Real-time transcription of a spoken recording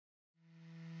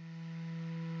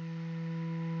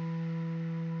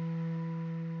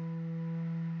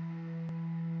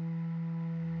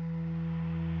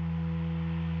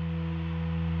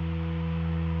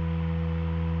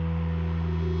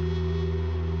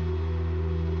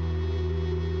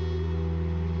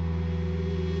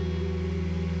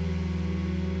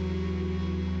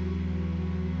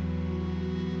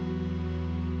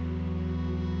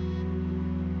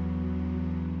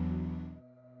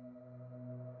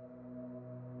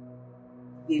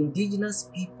The indigenous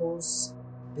peoples,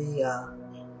 they are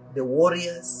the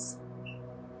warriors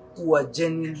who are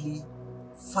genuinely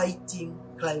fighting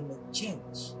climate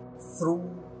change through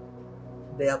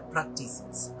their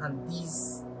practices, and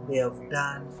these they have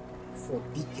done for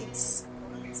decades,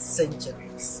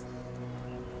 centuries.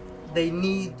 They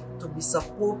need to be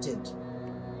supported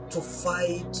to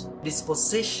fight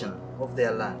dispossession of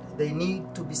their land. They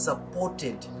need to be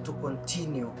supported to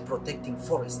continue protecting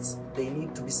forests. They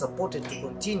need to be supported to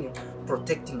continue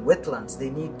protecting wetlands. They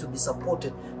need to be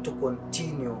supported to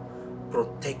continue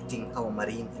protecting our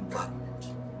marine environment.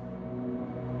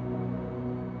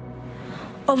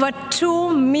 Over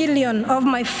 2 million of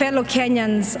my fellow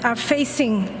Kenyans are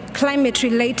facing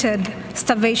climate-related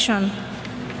starvation.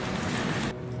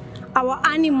 Our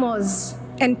animals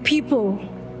and people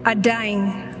are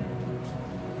dying.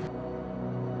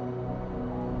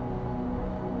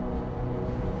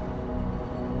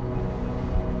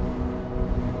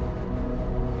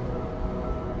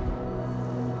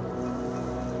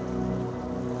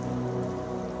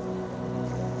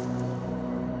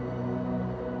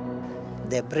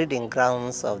 The breeding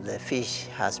grounds of the fish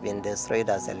has been destroyed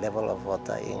as the level of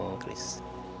water increase.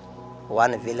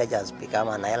 One village has become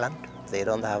an island. They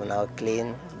don't have now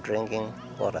clean drinking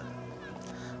water.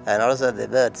 And also the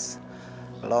birds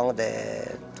along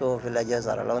the two villages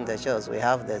or along the shores, we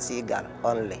have the seagull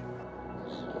only.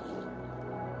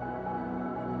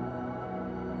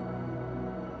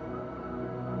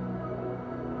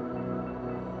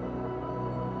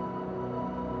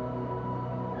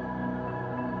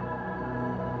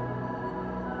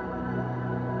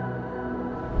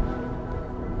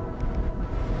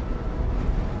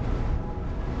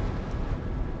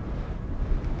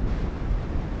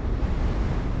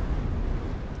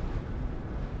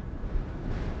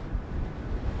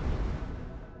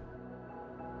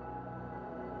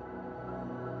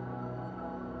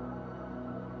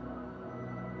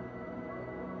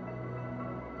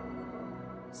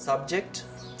 Subject: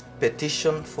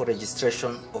 petition for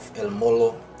registration of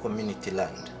El-Molo community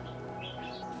land.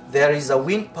 There is a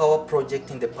wind power project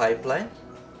in the pipeline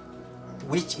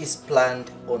which is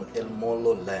planned on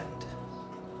El-Molo land.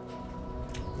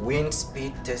 Wind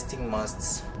speed testing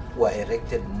masts were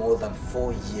erected more than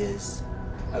 4 years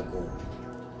ago,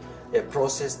 a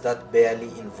process that barely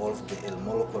involved the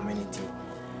El-Molo community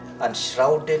and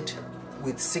shrouded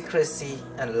with secrecy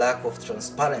and lack of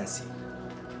transparency.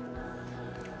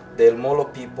 The El-Molo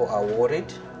people are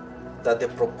worried that the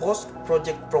proposed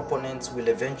project proponents will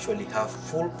eventually have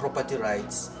full property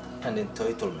rights and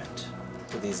entitlement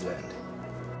to this land.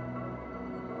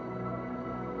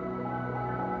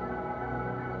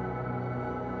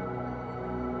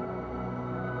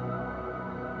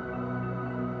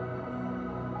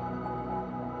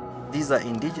 These are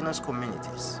indigenous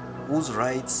communities whose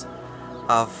rights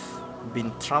have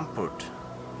been trampled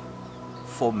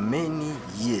for many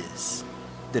years.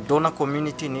 The donor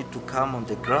community need to come on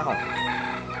the ground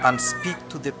and speak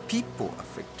to the people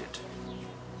affected.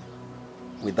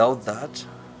 Without that,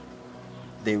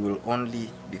 they will only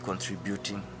be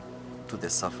contributing to the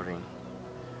suffering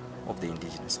of the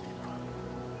indigenous people.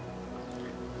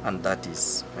 And that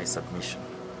is my submission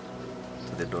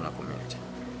to the donor community.